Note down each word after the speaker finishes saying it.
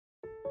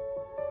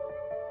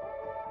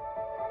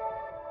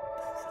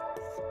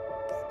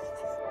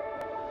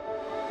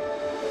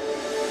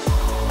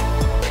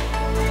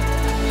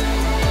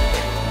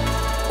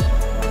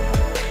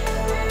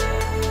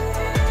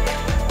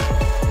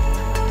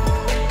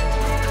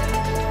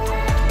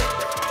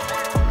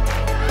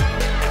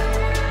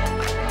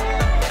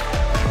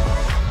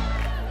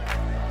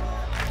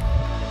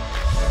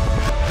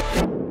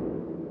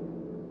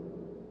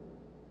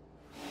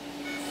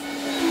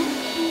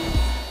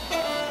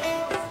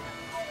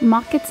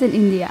Markets in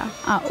India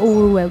are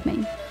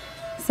overwhelming.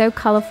 So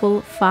colorful,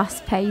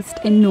 fast-paced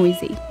and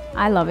noisy.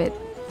 I love it.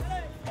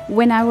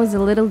 When I was a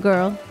little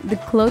girl, the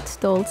clothes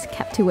stalls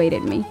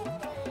captivated me.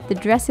 The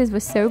dresses were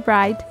so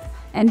bright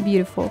and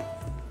beautiful,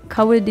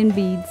 covered in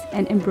beads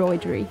and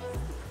embroidery.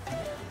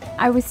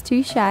 I was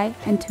too shy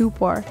and too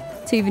poor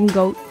to even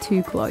go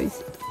too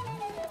close.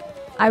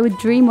 I would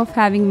dream of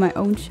having my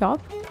own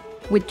shop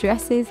with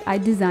dresses I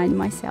designed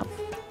myself,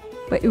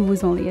 but it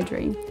was only a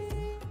dream.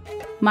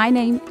 My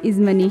name is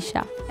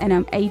Manisha and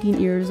I'm 18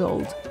 years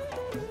old.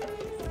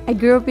 I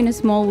grew up in a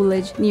small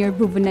village near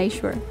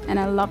Bhubaneswar and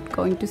I loved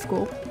going to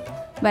school.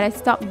 But I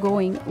stopped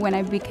going when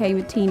I became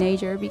a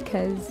teenager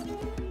because,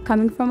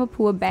 coming from a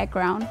poor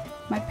background,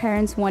 my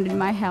parents wanted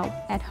my help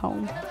at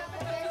home.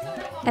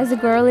 As a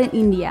girl in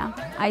India,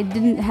 I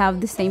didn't have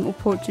the same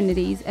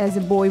opportunities as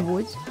a boy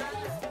would.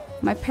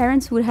 My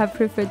parents would have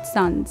preferred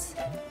sons,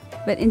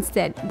 but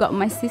instead got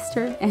my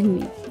sister and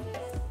me.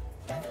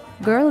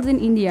 Girls in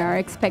India are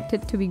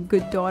expected to be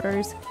good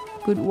daughters,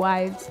 good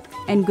wives,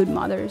 and good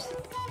mothers.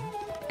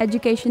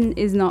 Education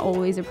is not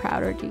always a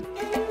priority.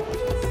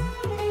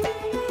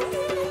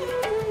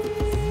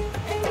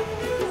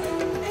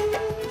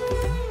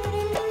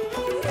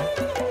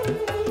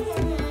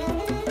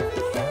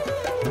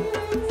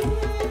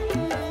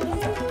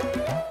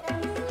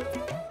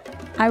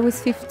 I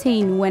was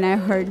 15 when I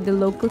heard the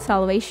local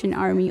Salvation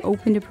Army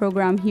opened a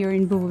program here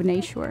in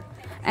Bhubaneswar,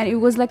 and it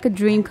was like a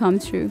dream come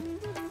true.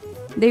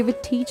 They were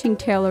teaching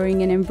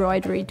tailoring and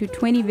embroidery to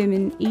 20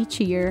 women each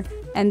year,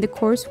 and the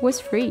course was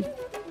free.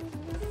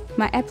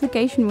 My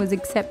application was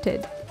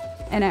accepted,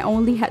 and I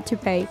only had to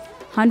pay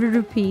 100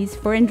 rupees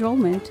for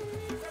enrollment.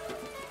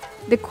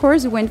 The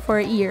course went for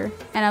a year,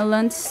 and I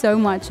learned so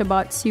much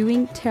about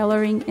sewing,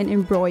 tailoring, and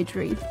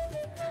embroidery.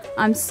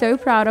 I'm so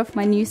proud of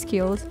my new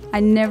skills. I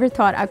never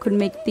thought I could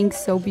make things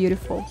so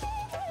beautiful.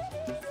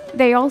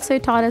 They also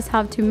taught us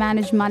how to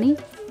manage money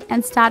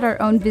and start our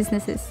own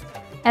businesses,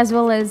 as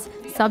well as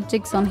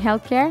subjects on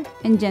healthcare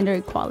and gender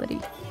equality.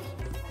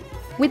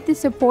 With the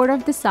support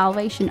of the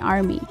Salvation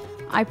Army,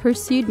 I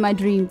pursued my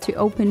dream to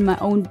open my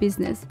own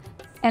business,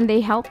 and they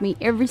helped me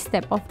every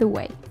step of the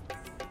way.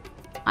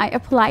 I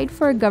applied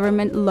for a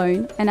government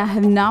loan and I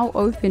have now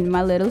opened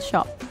my little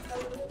shop.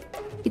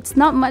 It's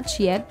not much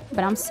yet,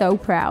 but I'm so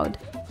proud.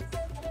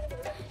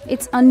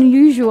 It's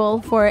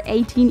unusual for an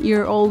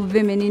 18-year-old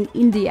woman in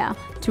India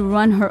to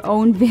run her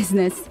own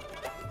business.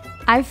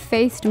 I've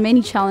faced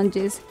many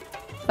challenges,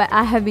 but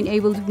I have been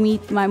able to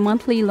meet my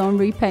monthly loan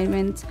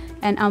repayments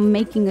and I'm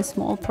making a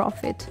small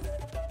profit.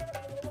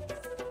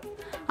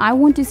 I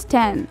want to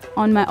stand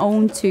on my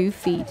own 2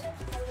 feet.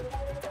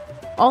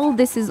 All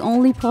this is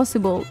only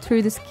possible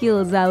through the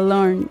skills I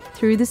learned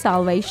through the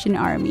Salvation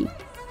Army.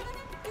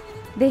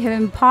 They have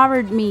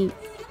empowered me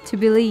to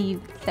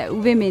believe that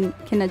women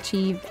can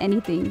achieve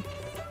anything.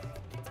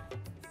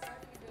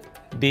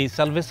 The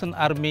Salvation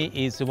Army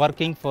is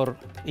working for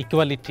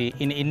equality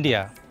in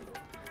India.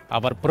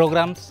 Our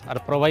programs are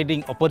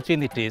providing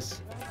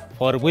opportunities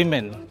for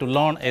women to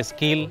learn a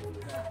skill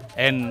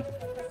and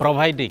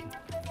providing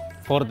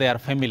for their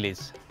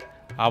families.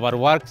 Our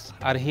works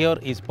are here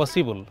is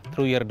possible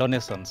through your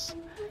donations.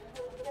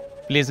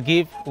 Please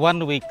give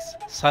 1 week's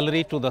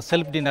salary to the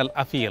self-denial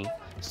appeal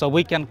so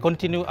we can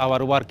continue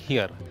our work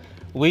here.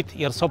 With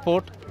your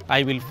support,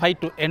 I will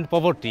fight to end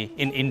poverty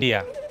in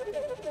India.